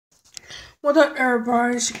What up,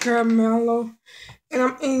 everybody? It's your girl Mello, and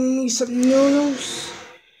I'm eating me some noodles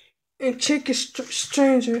and chicken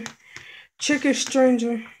stranger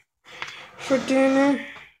for dinner.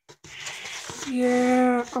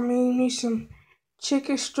 Yeah, I'm eating me some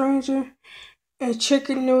chicken stranger and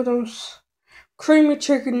chicken noodles, creamy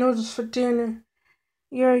chicken noodles for dinner.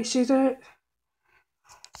 Yeah, you see that?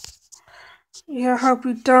 Yeah, I hope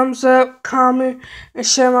you thumbs up, comment, and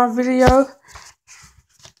share my video.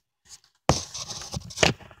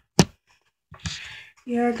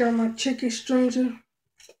 Yeah, I got my chicken stranger.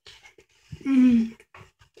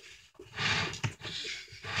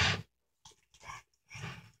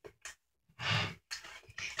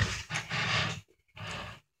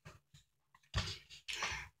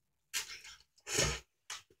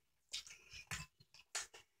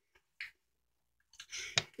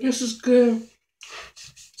 This is good.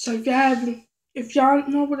 So if y'all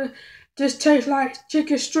know this tastes like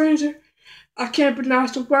chicken stranger, I can't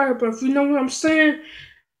pronounce the word, but if you know what I'm saying,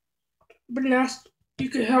 pronounce. You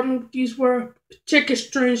can help me with these words. Chicken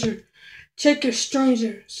stranger.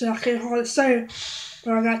 So I can't hardly say it,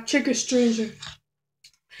 but I got chicken stranger.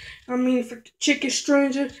 I mean for chicken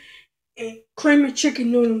stranger and creamy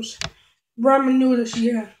chicken noodles, ramen noodles.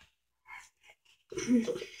 Yeah.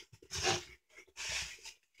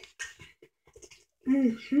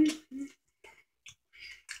 hmm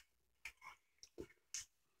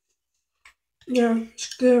Yeah,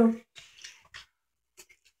 it's good.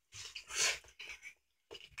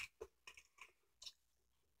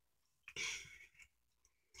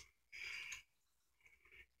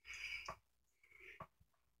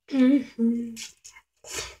 Mm-hmm.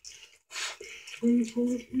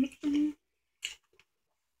 Mm-hmm.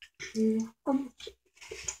 Mm-hmm.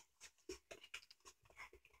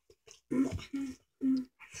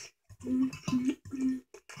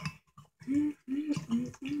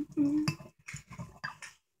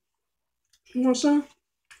 You know what I'm saying?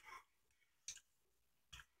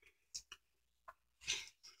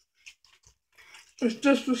 If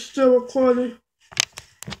this was still recording,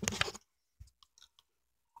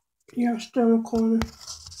 yeah, still recording.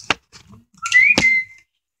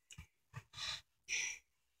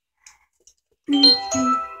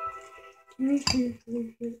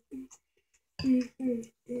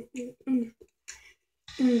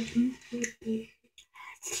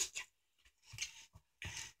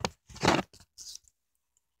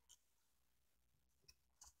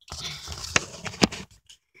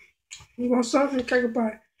 You want something? Take a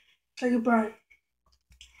bite. Take a bite.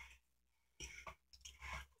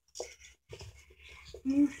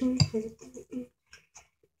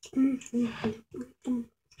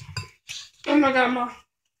 And I got my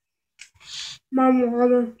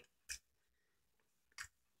water.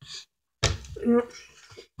 Yeah.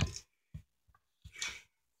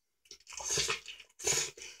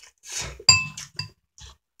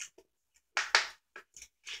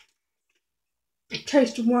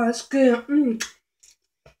 Taste the water. It's good.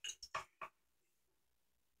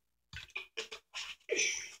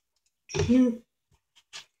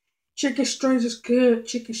 Chicken strings is good.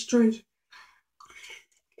 Chicken strings.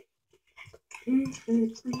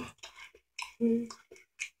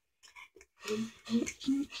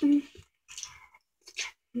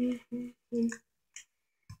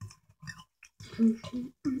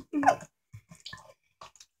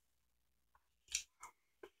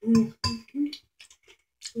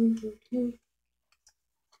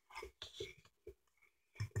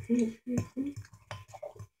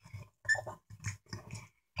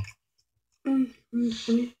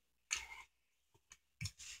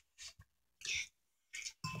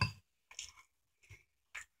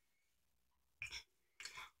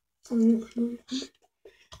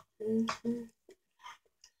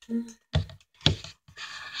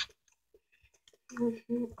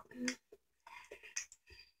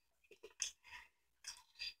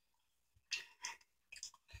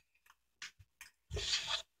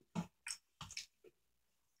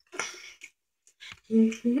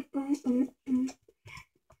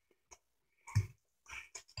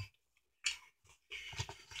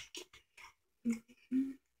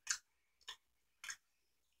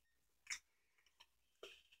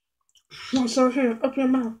 Now, so here, up your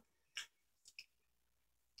mouth.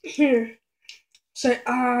 Here. Say,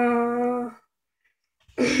 ah.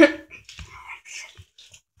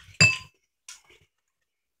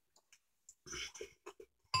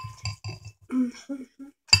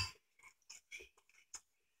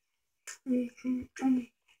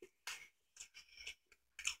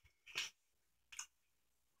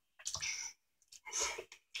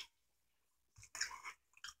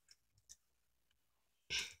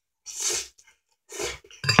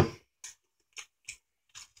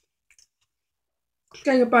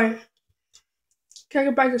 Take a bite. Take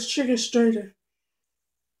a bite of this chicken stringer.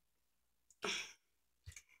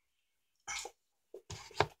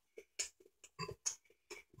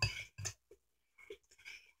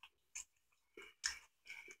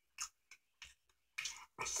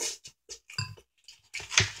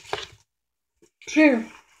 Here.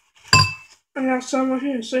 I got some right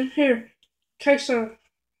here. See? Here. Taste some.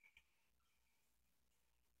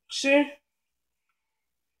 See?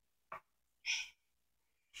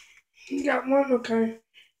 You got one? Okay.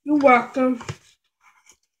 You're welcome.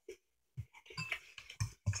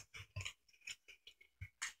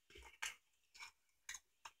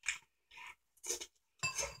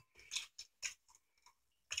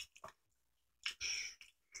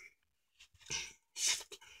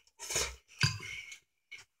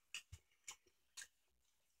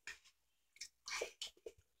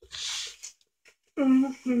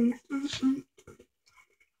 Mm-hmm. Mm-hmm.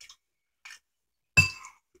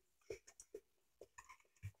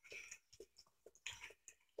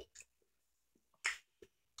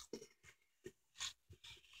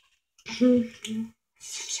 Mm-hmm. Mm-hmm.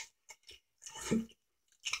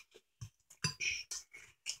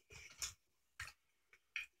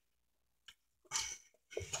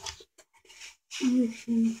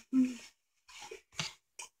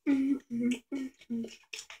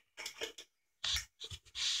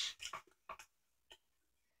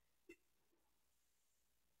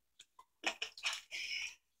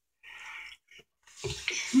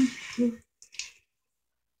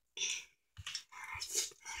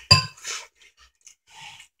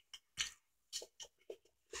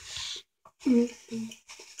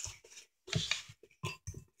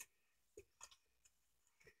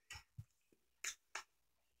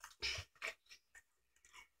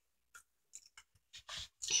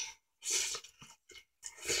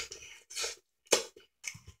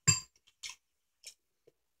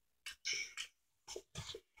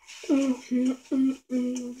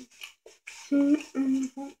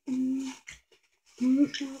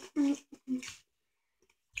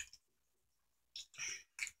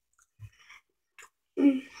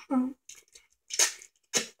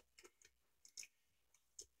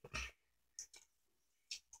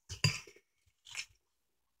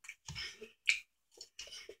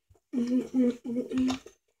 Mm-hmm.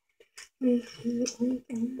 Mm-hmm.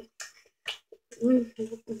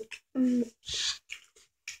 Mm-hmm. Mm-hmm.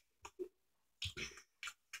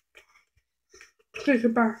 Take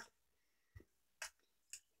it back.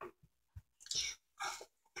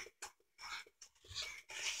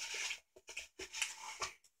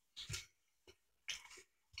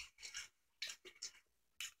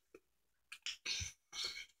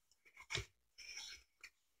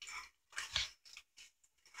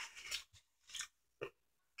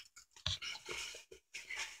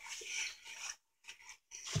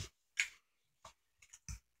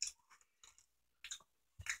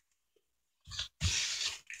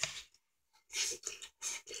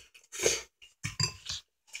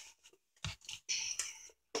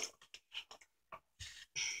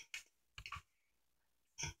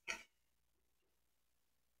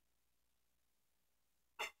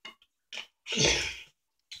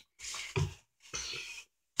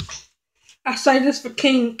 I say this for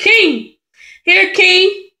King. King! Here,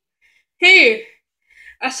 King! Here!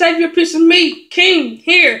 I saved you a piece of meat. King!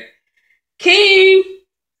 Here! King!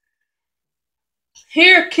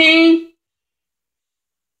 Here, King!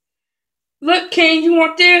 Look, King, you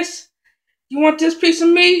want this? You want this piece of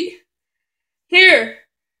meat? Here!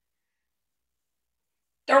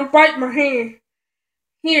 Don't bite my hand.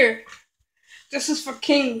 Here! This is for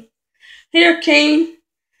King. Here, King!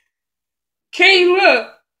 King,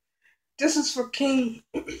 look! This is for King.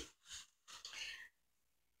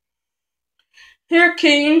 Here,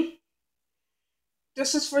 King!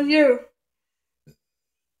 This is for you.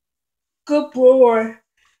 Good boy.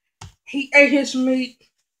 He ate his meat.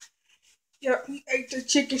 Yep, he ate the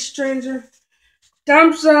chicken stringer.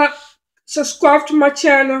 Thumbs up. Subscribe to my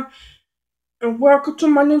channel. And welcome to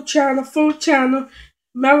my new channel, food channel,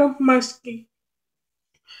 Melon Muskie.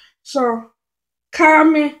 So,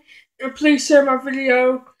 comment and please share my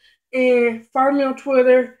video. And follow me on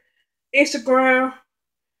Twitter, Instagram,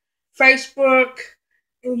 Facebook,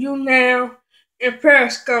 and YouNow, and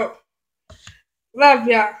Periscope. Love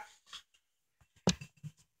y'all.